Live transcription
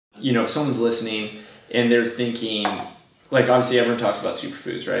you know, if someone's listening and they're thinking, like obviously everyone talks about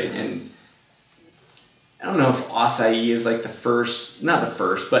superfoods, right? And I don't know if acai is like the first, not the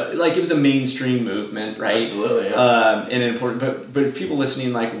first, but like it was a mainstream movement, right? Absolutely, yeah. And important, but if people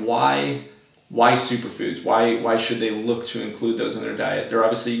listening, like why superfoods? Why should they look to include those in their diet? They're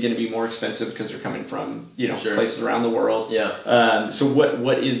obviously going to be more expensive because they're coming from, you know, places around the world. Yeah. So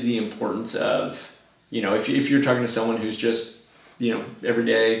what is the importance of, you know, if you're talking to someone who's just, you know, every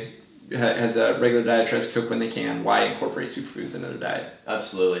day has a regular diet, tries to cook when they can, why incorporate superfoods into their diet?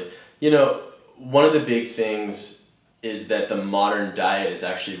 Absolutely. You know, one of the big things is that the modern diet is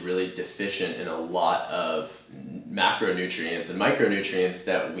actually really deficient in a lot of macronutrients and micronutrients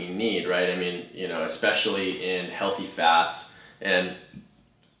that we need, right? I mean, you know, especially in healthy fats and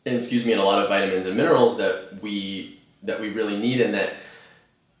excuse me, and a lot of vitamins and minerals that we really need, and that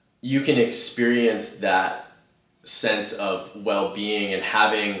you can experience that sense of well-being and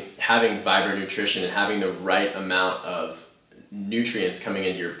having vibrant nutrition and having the right amount of nutrients coming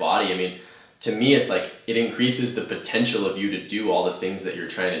into your body. I mean, to me, it's like it increases the potential of you to do all the things that you're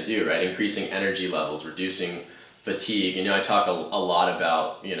trying to do, right? Increasing energy levels, reducing fatigue. You know, I talk a lot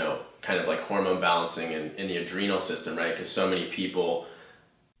about, you know, kind of like hormone balancing in the adrenal system, right? Because so many people,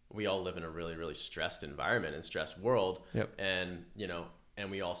 we all live in a really, really stressed environment and stressed world. Yep. And, you know,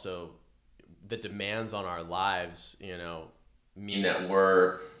 and we also, the demands on our lives, you know, mean that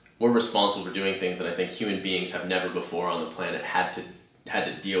we're responsible for doing things that I think human beings have never before on the planet had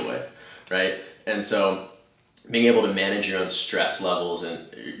to deal with, right? And so being able to manage your own stress levels and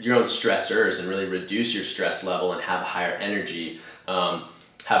your own stressors and really reduce your stress level and have higher energy,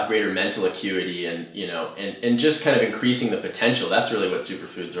 have greater mental acuity, and, you know, and just kind of increasing the potential. That's really what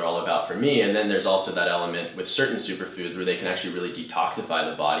superfoods are all about for me. And then there's also that element with certain superfoods where they can actually really detoxify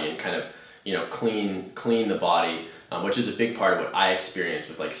the body and kind of, you know, clean the body, which is a big part of what I experience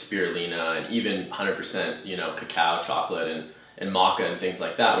with like spirulina and even 100%, you know, cacao, chocolate, and maca and things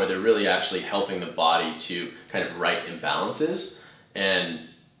like that, where they're really actually helping the body to kind of right imbalances. And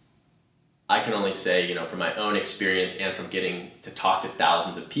I can only say, you know, from my own experience and from getting to talk to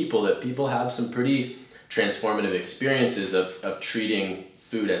thousands of people, that people have some pretty transformative experiences of treating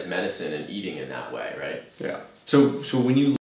food as medicine and eating in that way, right? Yeah. So when you